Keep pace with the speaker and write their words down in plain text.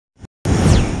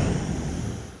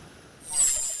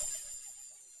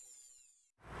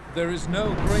There is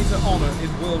no greater honour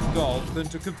in world golf than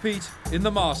to compete in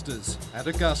the Masters at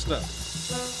Augusta.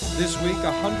 This week,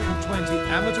 120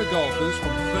 amateur golfers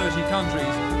from 30 countries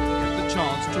get the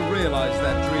chance to realise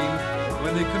that dream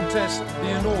when they contest the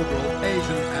inaugural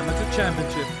Asian Amateur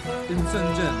Championship in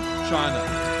Shenzhen, China.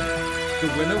 The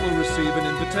winner will receive an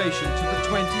invitation to the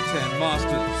 2010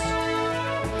 Masters.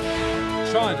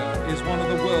 China is one of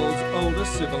the world's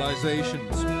oldest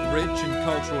civilizations, rich in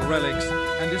cultural relics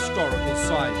and historical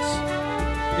sites.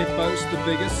 It boasts the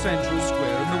biggest central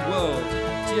square in the world,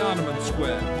 Tiananmen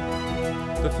Square.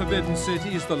 The Forbidden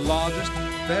City is the largest,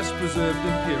 best-preserved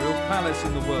imperial palace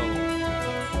in the world.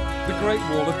 The Great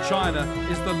Wall of China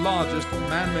is the largest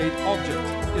man-made object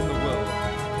in the world.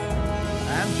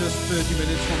 And just 30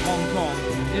 minutes from Hong Kong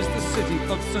is the city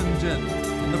of Shenzhen,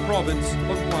 in the province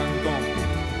of Guangdong.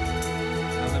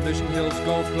 Mission Hills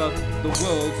Golf Club, the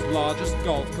world's largest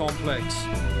golf complex.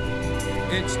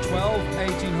 Its 12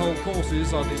 18-hole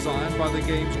courses are designed by the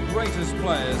game's greatest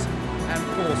players and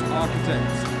course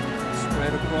architects, spread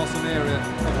across an area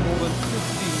of more than 15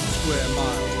 square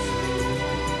miles.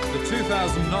 The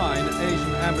 2009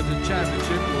 Asian Amateur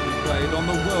Championship will be played on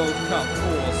the World Cup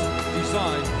course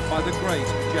designed by the great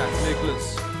Jack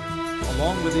Nicklaus.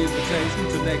 Along with the invitation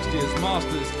to next year's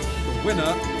Masters, the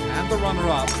winner and the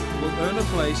runner-up will earn a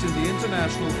place in the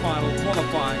international final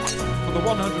qualifying for the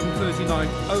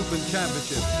 139th Open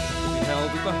Championship to be held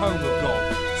at the home of golf,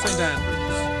 St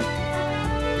Andrews.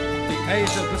 The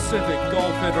Asia Pacific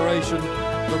Golf Federation,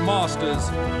 the Masters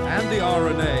and the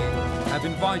R&A have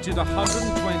invited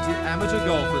 120 amateur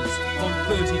golfers from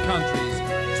 30 countries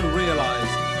to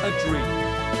realise a dream.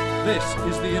 This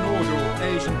is the inaugural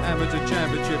Asian Amateur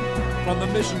Championship from the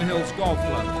Mission Hills Golf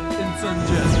Club in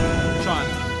Shenzhen,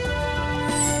 China.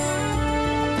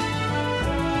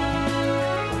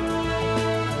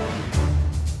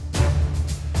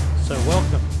 So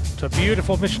welcome to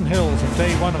beautiful Mission Hills on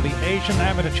day one of the Asian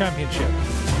Amateur Championship.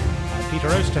 I'm Peter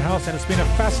Osterhaus, and it's been a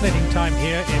fascinating time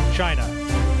here in China.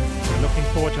 We're looking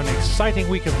forward to an exciting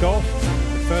week of golf.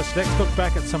 But first, let's look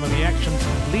back at some of the action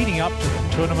leading up to the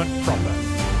tournament proper.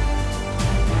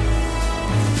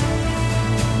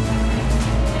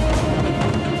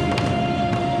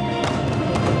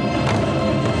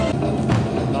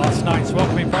 Last night's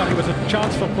welcoming party was a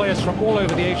chance for players from all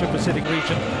over the Asia-Pacific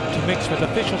region to mix with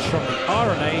officials from the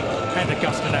R&A and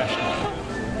Augusta National.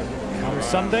 Come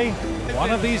Sunday,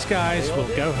 one of these guys will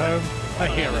go home a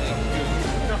hero.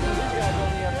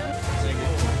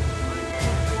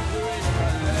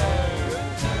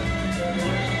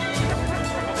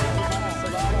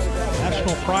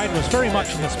 National pride was very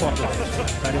much in the spotlight.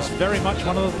 That is very much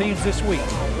one of the themes this week,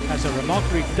 as a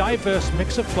remarkably diverse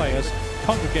mix of players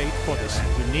congregate for this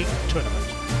unique tournament.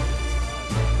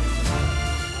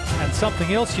 And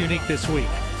something else unique this week.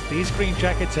 These green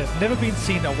jackets have never been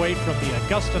seen away from the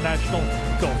Augusta National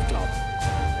Golf Club.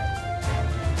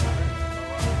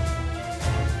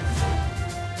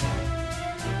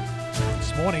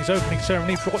 This morning's opening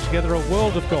ceremony brought together a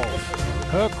world of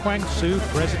golf. He Kwang-soo,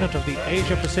 president of the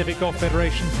Asia Pacific Golf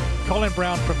Federation, Colin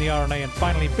Brown from the R&A, and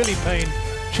finally Billy Payne,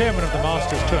 chairman of the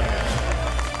Masters Tournament.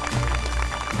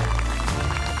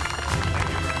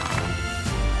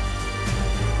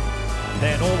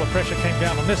 Then all the pressure came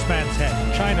down on this man's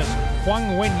head, China's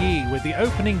Huang Wenyi with the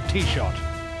opening tee shot.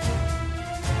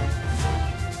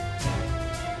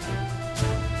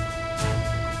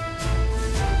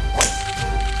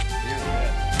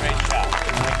 Great shot.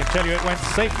 I can tell you it went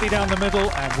safely down the middle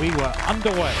and we were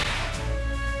underway.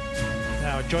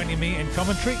 Now joining me in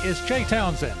commentary is Jay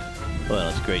Townsend. Well,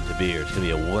 it's great to be here. It's going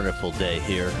to be a wonderful day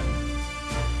here.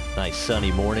 Nice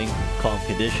sunny morning, calm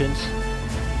conditions.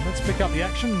 Let's pick up the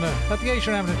action at the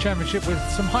Asian Amateur Championship with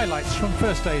some highlights from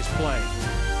first day's play.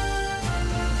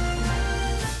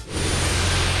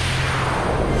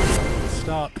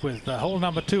 Start with hole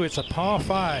number 2. It's a par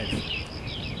 5.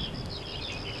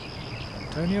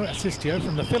 Antonio Asistio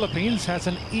from the Philippines has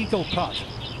an eagle putt.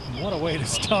 What a way to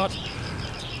start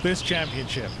this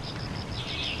championship.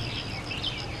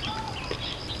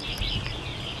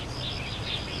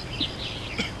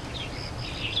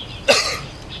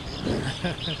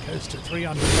 Goes to 3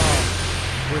 under par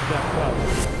with that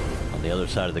putt. On the other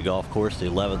side of the golf course, the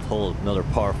 11th hole, another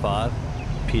par 5.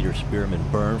 Peter Spearman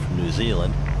Byrne from New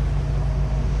Zealand.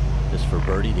 Just for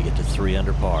birdie to get to 3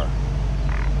 under par.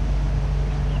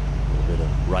 A little bit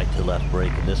of right to left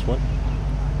break in this one.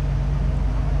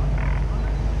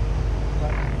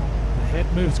 The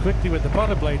head moves quickly with the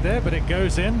putter blade there, but it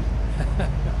goes in.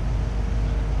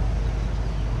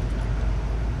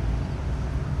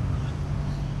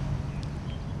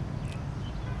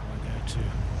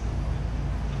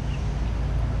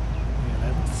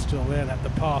 Still there at the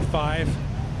par 5.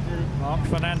 Mark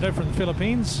Fernando from the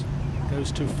Philippines goes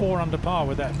to 4 under par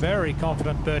with that very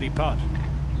confident birdie putt.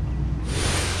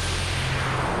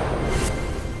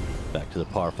 Back to the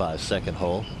par 5 second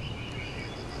hole.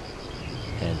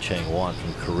 And Chang Won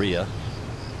from Korea.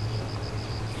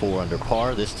 4 under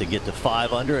par. This to get to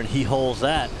 5 under, and he holds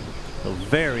that. A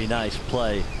very nice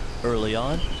play early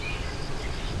on.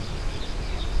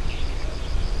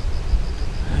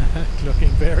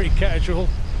 Looking very casual.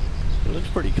 He looks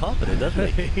pretty confident, doesn't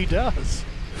he? He does.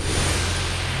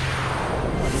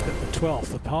 Look at the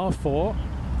 12th, the par 4.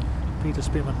 Peter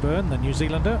Spearman-Byrne, the New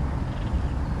Zealander.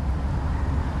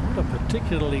 Not a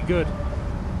particularly good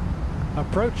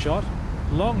approach shot.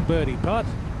 Long birdie putt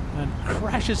and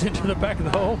crashes into the back of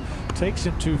the hole. Takes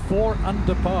him to 4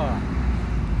 under par.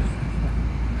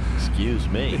 Excuse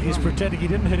me. He's pretending he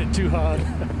didn't hit it too hard.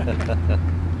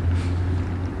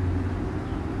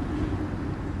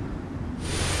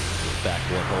 Back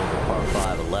one hole, the par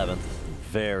 5, 11th.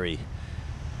 Very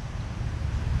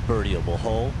birdieable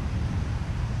hole.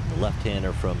 The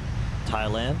left-hander from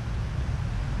Thailand,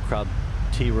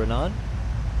 Krabtirenan,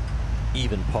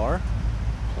 even par,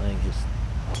 playing his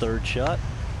 3rd shot.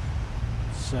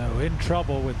 So in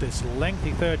trouble with this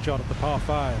lengthy 3rd shot at the par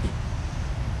 5.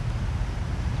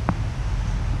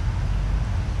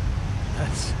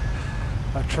 That's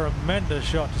a tremendous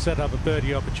shot to set up a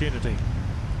birdie opportunity.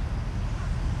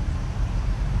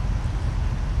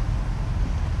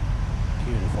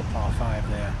 Beautiful par 5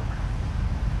 there.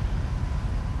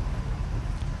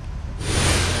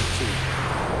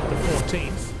 The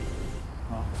 14th,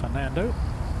 Mark Fernando.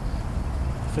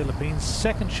 Philippines,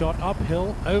 2nd shot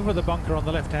uphill over the bunker on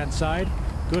the left-hand side.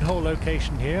 Good hole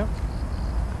location here.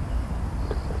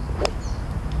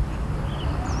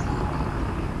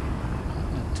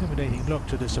 Intimidating look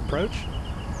to this approach,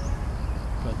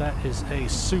 but that is a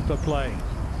super play.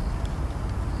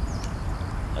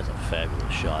 That's a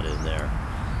fabulous shot in there.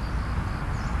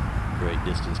 Great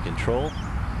distance control.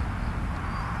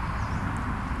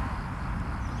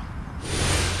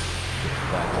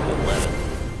 Back to the 11th.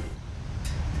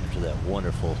 After that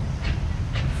wonderful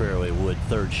fairway wood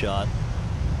 3rd shot.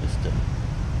 Just to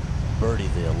birdie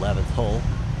the 11th hole.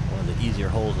 One of the easier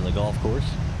holes in the golf course.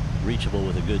 Reachable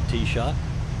with a good tee shot.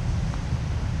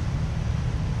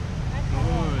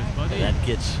 And that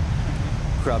gets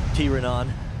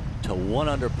Krabtirenan to 1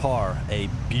 under par. A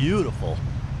beautiful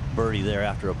birdie there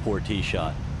after a poor tee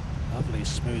shot. Lovely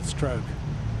smooth stroke.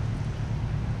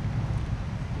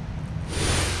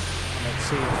 Let's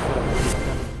see if we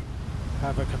can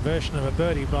have a conversion of a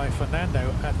birdie by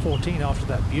Fernando at 14 after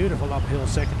that beautiful uphill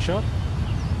 2nd shot.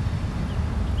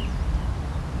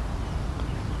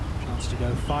 Chance to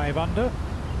go 5 under.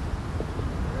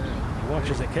 He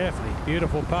watches it carefully.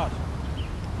 Beautiful putt.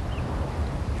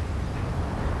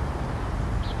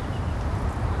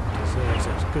 Deserves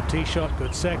it. Good tee shot,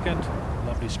 good 2nd.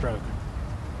 Lovely stroke.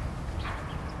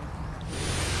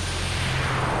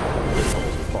 This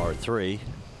hole's par 3.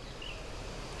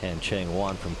 And Chang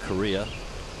Won from Korea,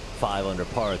 5 under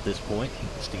par at this point.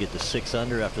 It's to get to 6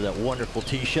 under after that wonderful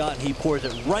tee shot. He pours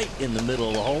it right in the middle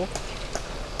of the hole.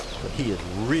 But he is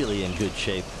really in good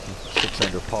shape. 6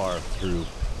 under par through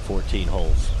 14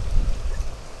 holes.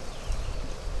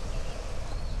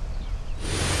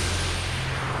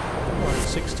 At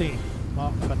 16,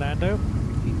 Mark Fernando.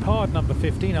 He parred number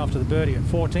 15 after the birdie at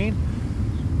 14.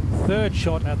 3rd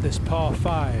shot at this par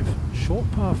 5.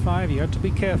 Short par 5, you have to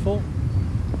be careful.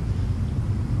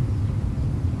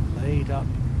 Laid up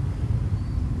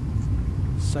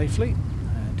safely,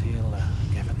 and he'll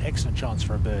give an excellent chance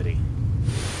for a birdie.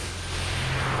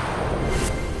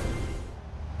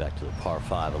 Back to the par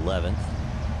 5, 11th.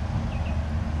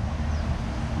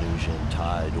 Nugent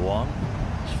Tai Duong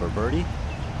is for birdie.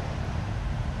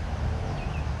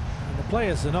 And the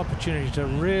players an opportunity to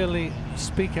really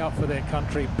speak out for their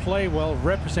country, play well,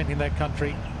 representing their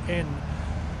country in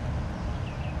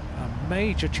a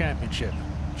major championship.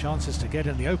 Chances to get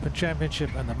in the Open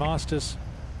Championship and the Masters.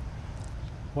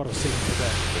 What a scene for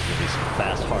them. There's going to be some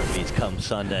fast heartbeats come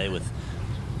Sunday with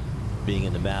being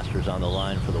in the Masters on the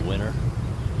line for the winner.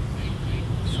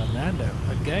 Fernando,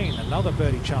 again, another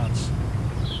birdie chance.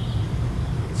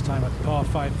 This time at par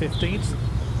 5, 15th.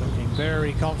 Looking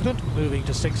very confident, moving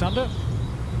to 6 under.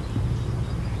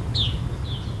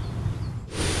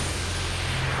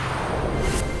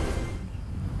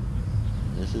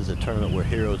 This is a tournament where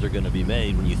heroes are going to be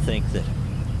made when you think that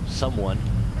someone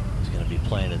is going to be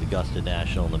playing at Augusta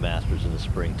National and the Masters in the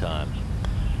springtime.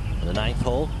 And the 9th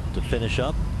hole to finish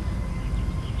up.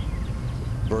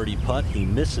 Birdie putt, he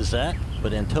misses that,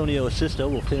 but Antonio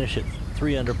Asisto will finish at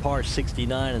 3 under par,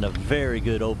 69, and a very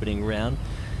good opening round.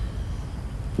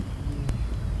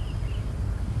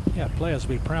 Yeah, players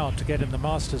will be proud to get in the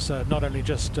Masters. Not only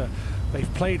just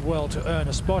they've played well to earn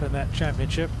a spot in that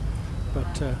championship,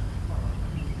 but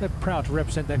they're proud to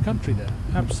represent their country there.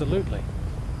 Absolutely.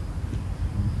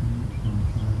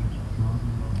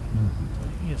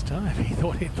 His time, he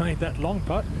thought he'd made that long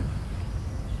putt.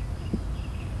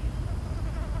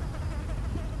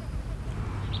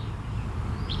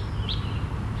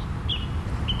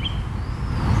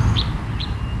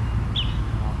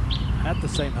 At the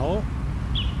same hole.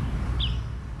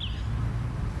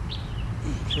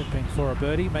 Chipping for a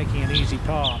birdie, making an easy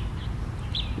par.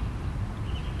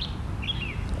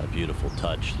 A beautiful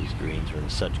touch. These greens are in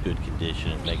such good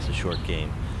condition. It makes the short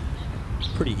game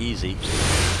pretty easy.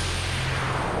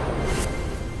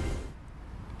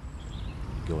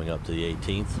 Going up to the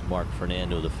 18th, Mark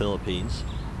Fernando of the Philippines,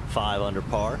 5 under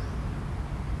par.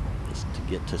 Just to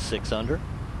get to 6 under.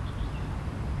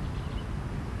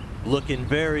 Looking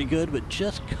very good, but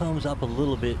just comes up a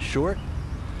little bit short.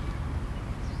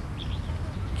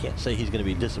 Can't say he's going to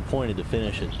be disappointed to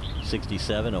finish at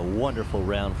 67. A wonderful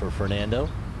round for Fernando.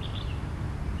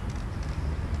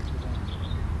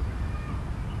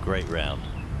 Great round.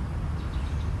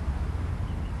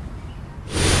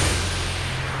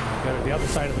 Go to the other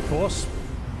side of the course.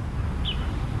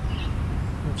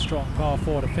 Good strong par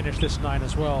 4 to finish this 9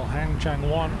 as well. Hang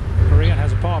Chang-won, Korean,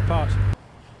 has a par putt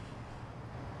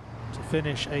to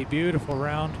finish a beautiful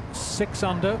round. 6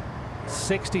 under,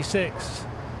 66.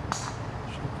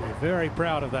 Should be very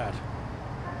proud of that.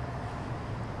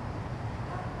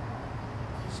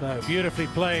 So beautifully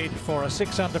played for a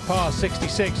 6 under par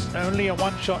 66. Only a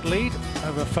 1-shot lead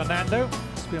over Fernando.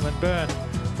 Spearman Byrne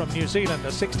from New Zealand,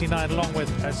 a 69 along with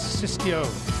Assistio.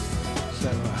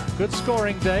 So good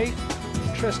scoring day,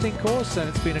 interesting course, and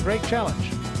it's been a great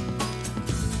challenge.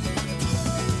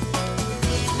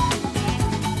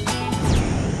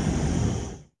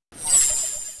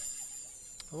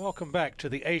 Welcome back to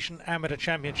the Asian Amateur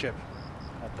Championship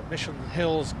at the Mission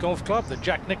Hills Golf Club, the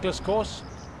Jack Nicklaus course.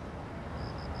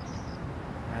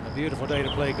 And a beautiful day to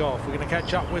play golf. We're going to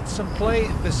catch up with some play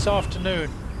this afternoon.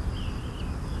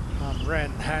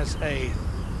 Ren has a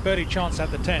birdie chance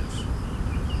at the 10th.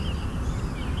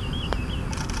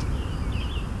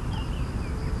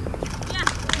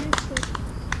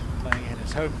 Playing in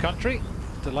his home country.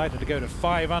 Delighted to go to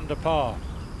 5 under par.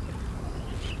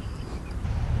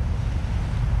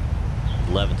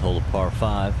 11th hole of par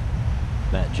 5.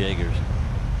 Matt Jager's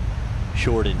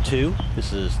short in 2.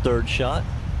 This is his 3rd shot.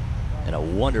 And a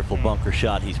wonderful bunker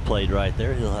shot he's played right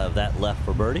there. He'll have that left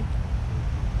for birdie.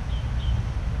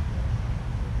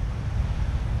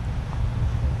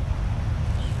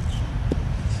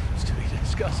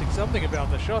 Discussing something about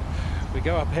the shot. We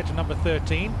go up ahead to number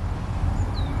 13.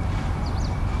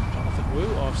 Jonathan Wu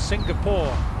of Singapore.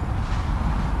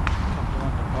 Couple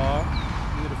under par.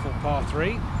 Beautiful par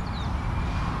 3.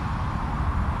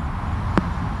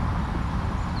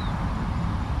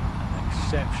 An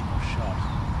exceptional shot.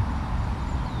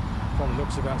 Probably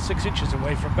looks about 6 inches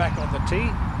away from back on the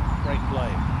tee. Great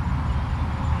play.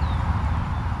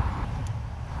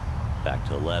 Back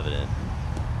to 11 and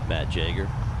Matt Jager.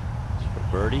 For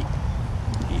birdie,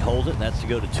 he holds it, and that's to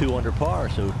go to 2 under par.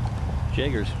 So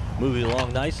Jager's moving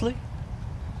along nicely.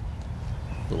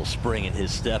 Little spring in his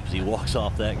step as he walks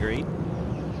off that green.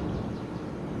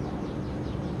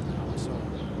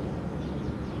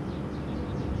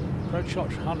 Approach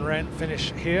shot, Han Ren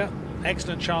finish here.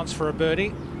 Excellent chance for a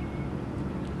birdie.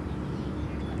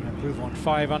 And improve on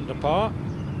 5 under par.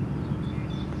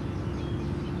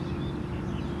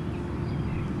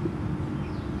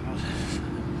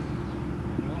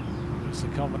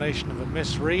 A combination of a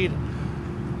misread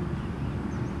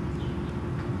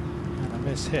and a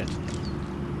mishit.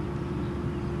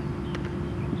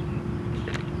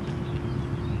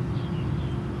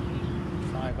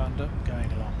 5 under,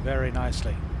 going along very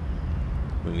nicely.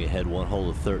 Moving ahead 1 hole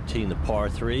of 13, the par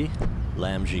 3.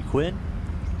 Lam Ji Quinn.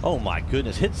 Oh my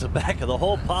goodness, hits the back of the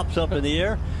hole, pops up in the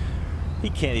air. He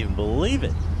can't even believe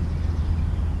it.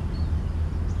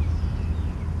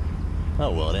 Oh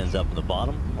well, it ends up in the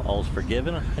bottom. All's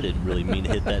forgiven. I didn't really mean to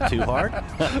hit that too hard.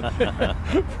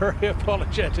 Very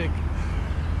apologetic.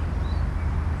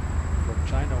 From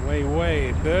China Wei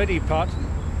Wei, birdie putt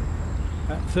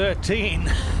at 13.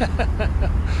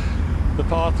 The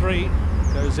par 3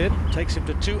 goes in, takes him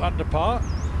to 2 under par.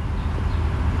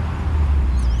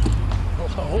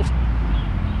 Hold.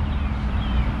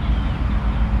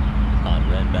 On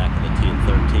Ren back in the tee at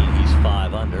 13. He's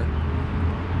 5 under.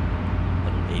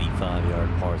 185-yard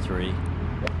par 3.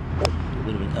 A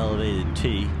bit of an elevated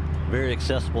tee. Very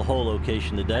accessible hole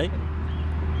location today.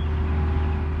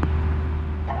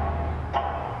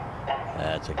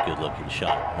 That's a good looking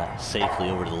shot. Not safely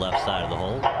over to the left side of the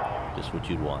hole. Just what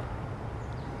you'd want.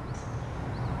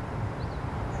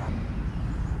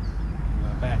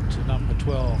 We're back to number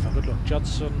 12. A good look.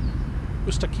 Judson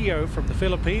Eustaquio from the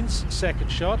Philippines.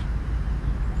 Second shot.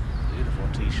 Beautiful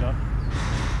tee shot.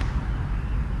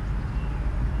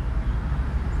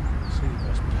 See, he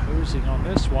was posing on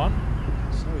this one.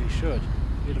 So he should.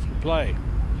 Beautiful play.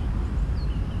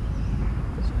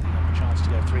 So he have a chance to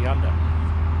go 3 under.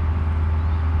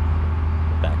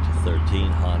 Back to 13,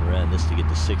 Han Ren, this to get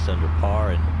to 6 under par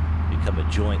and become a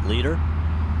joint leader.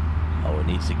 Oh, it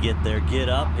needs to get there, get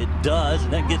up. It does,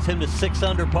 and that gets him to 6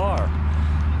 under par.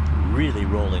 Really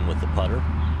rolling with the putter.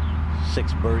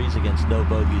 6 birdies against no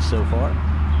bogeys so far.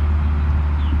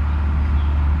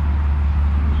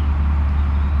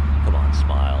 Come on,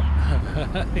 smile.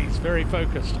 He's very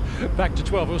focused. Back to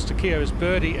 12, Eustaquio's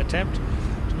birdie attempt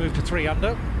to move to 3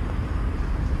 under.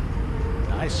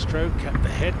 Nice stroke, kept the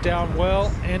head down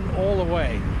well, in all the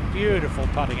way. Beautiful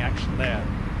putting action there.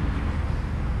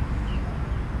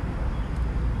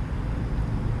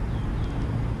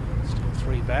 Still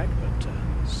 3 back, but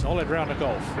solid round of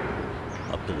golf.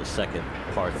 Up to the second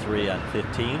par 3 on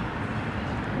 15.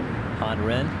 Han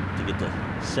Ren to get to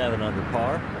 7 under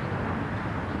par.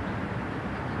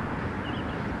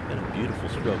 Been a beautiful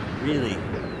stroke. Really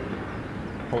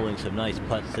pulling some nice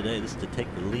putts today. This is to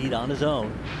take the lead on his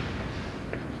own.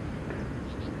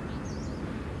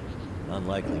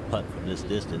 Unlikely putt from this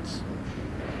distance.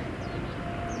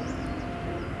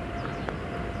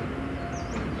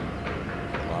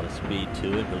 A lot of speed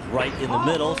to it. Goes right in the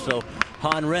middle. So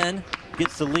Han Ren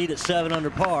gets the lead at 7 under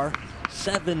par.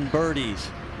 7 birdies.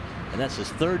 And that's his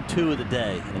third 2 of the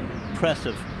day. An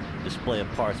impressive display of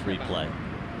par 3 play.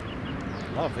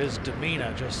 Love his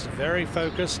demeanor, just very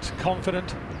focused,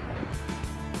 confident,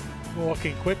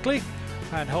 walking quickly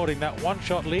and holding that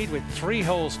 1-shot lead with 3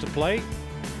 holes to play.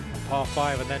 Par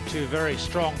 5 and then 2 very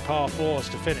strong par 4s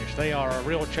to finish. They are a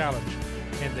real challenge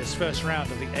in this first round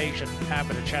of the Asian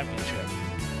Amateur Championship.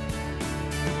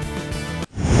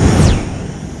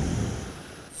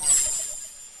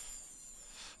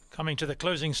 Coming to the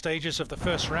closing stages of the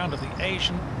first round of the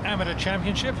Asian Amateur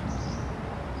Championship.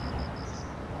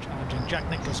 Challenging Jack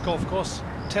Nicklaus Golf Course,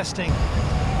 testing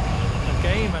the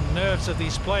game and nerves of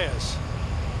these players.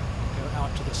 Go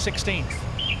out to the 16th.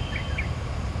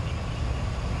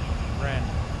 Ren,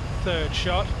 3rd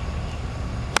shot.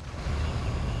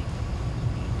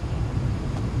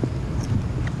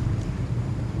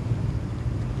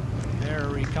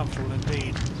 Very comfortable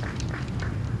indeed.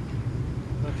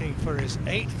 Looking for his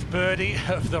 8th birdie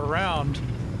of the round.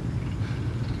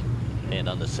 And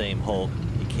on the same hole,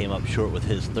 he came up short with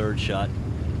his 3rd shot,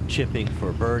 chipping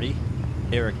for birdie.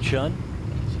 Eric Chun,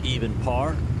 even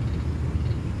par.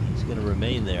 He's going to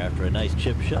remain there after a nice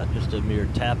chip shot, just a mere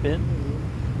tap in.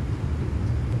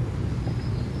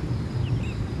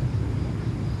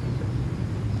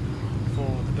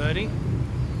 Birdie.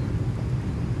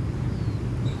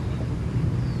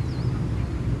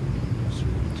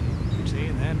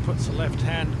 And then puts the left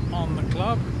hand on the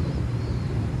club.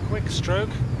 Quick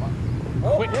stroke.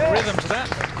 Quick rhythm to that.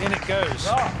 In it goes.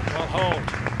 Well hold.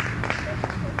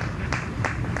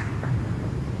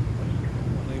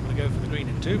 Not able to go for the green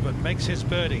in 2, but makes his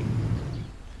birdie.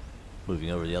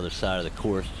 Moving over to the other side of the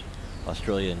course,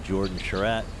 Australian Jordan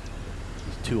Charette.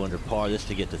 He's 2 under par. This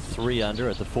to get to 3 under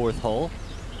at the 4th hole.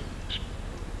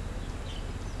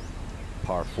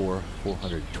 Par 4,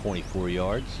 424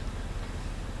 yards.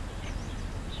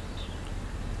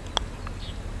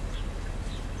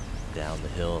 Down the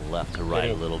hill and left to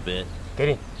right a little bit.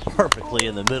 Perfectly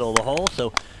in the middle of the hole,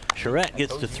 so Charette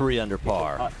gets to 3 under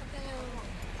par.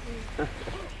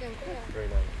 Very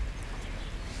nice.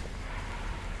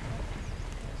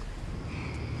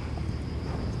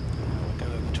 We'll go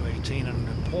over to 18, an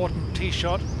important tee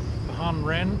shot for Han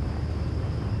Ren.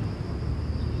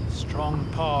 Strong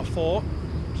par 4,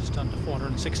 just under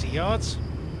 460 yards.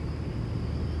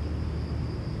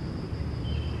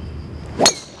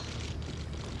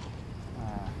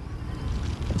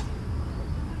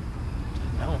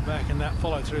 Held back in that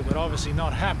follow through, but obviously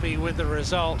not happy with the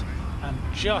result and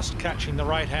just catching the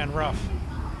right hand rough.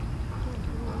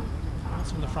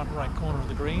 That's in the front right corner of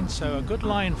the green, so a good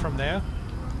line from there.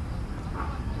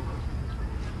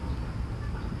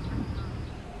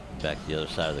 Back to the other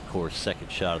side of the course, 2nd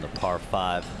shot on the par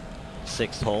 5,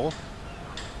 6th hole.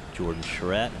 Jordan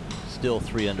Charette, still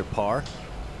 3 under par.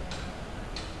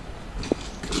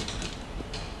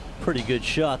 Pretty good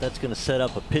shot. That's going to set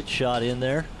up a pitch shot in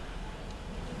there.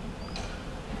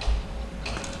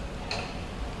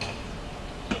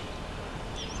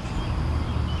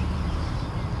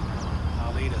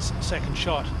 Our leader his second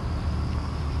shot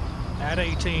at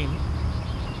 18.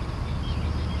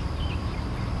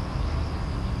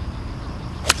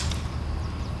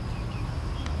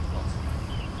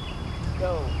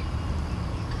 Go.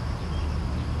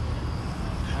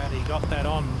 Had he got that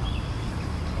on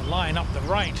the line up the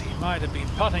right, he might have been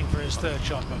putting for his third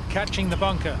shot, but catching the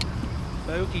bunker.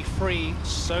 Bogey free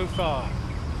so far.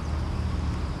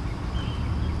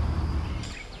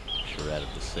 Surratt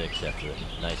at the 6 after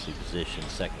a nicely positioned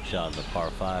second shot on the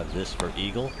par 5. This for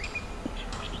eagle.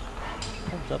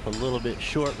 Comes up a little bit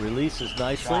short, releases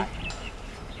nicely. Back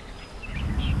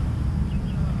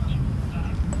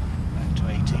to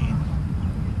 18.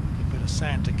 A bit of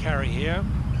sand to carry here.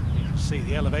 You can see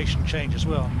the elevation change as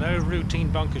well. No routine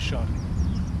bunker shot.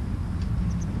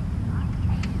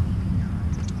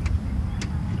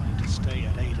 Trying to stay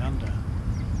at 8 under.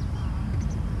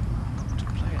 To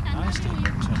play it nicely,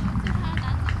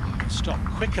 but stop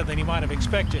quicker than he might have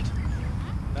expected.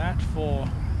 That for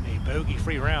a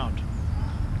bogey-free round.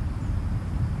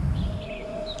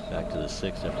 Back to the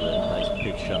 6 after that nice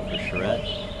pitch shot for Surratt.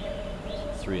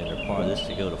 3 under par. This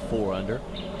to go to 4 under.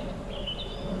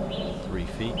 3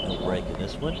 feet, no break in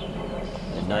this one.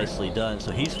 And nicely done.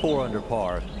 So he's 4 under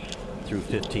par through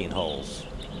 15 holes.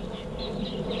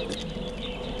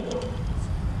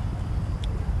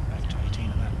 Back to 18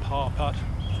 and that par putt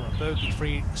for a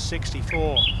bogey-free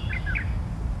 64.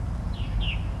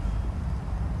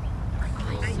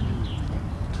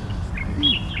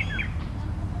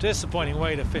 Disappointing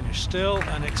way to finish. Still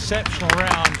an exceptional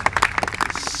round.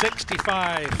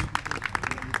 65.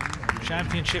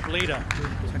 Championship leader.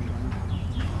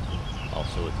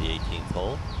 Also at the 18th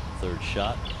hole, third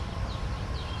shot.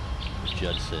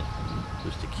 Judson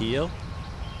Busticchio.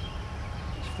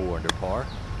 He's 4 under par.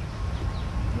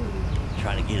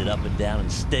 Trying to get it up and down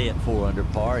and stay at 4 under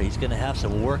par. He's going to have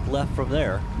some work left from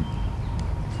there.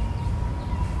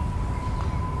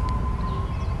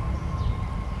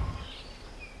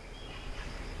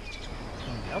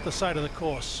 Other side of the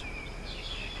course,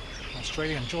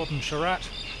 Australian Jordan Surratt.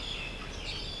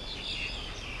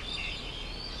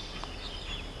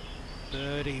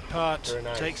 Birdie putt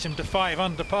takes him to 5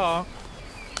 under par.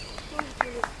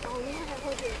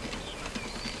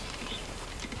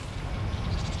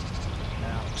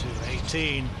 Now to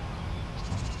 18.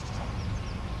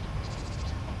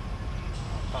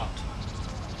 Putt.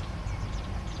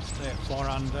 Stay at 4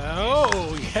 under.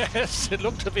 Oh yes, it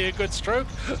looked to be a good stroke.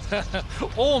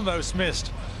 Almost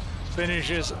missed.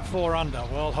 Finishes 4 under.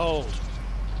 Well holed.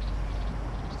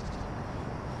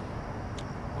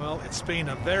 Well, it's been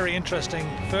a very interesting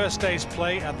first day's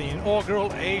play at the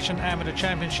inaugural Asian Amateur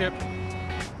Championship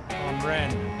on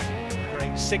Ren.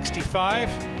 Great 65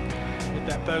 with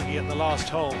that bogey at the last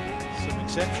hole. Some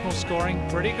exceptional scoring,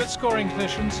 pretty good scoring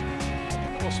conditions.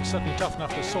 Of course, it's certainly tough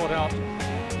enough to sort out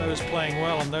those playing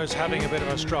well and those having a bit of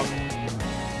a struggle.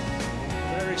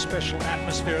 Very special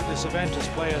atmosphere at this event as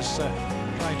players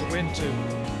trying to win to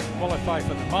qualify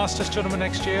for the Masters tournament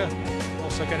next year.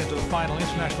 Also get into the final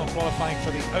international qualifying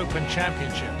for the Open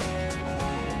Championship.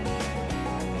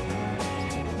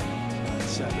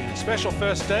 It's been a special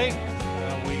first day.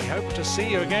 We hope to see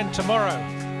you again tomorrow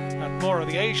at more of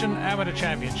the Asian Amateur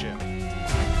Championship.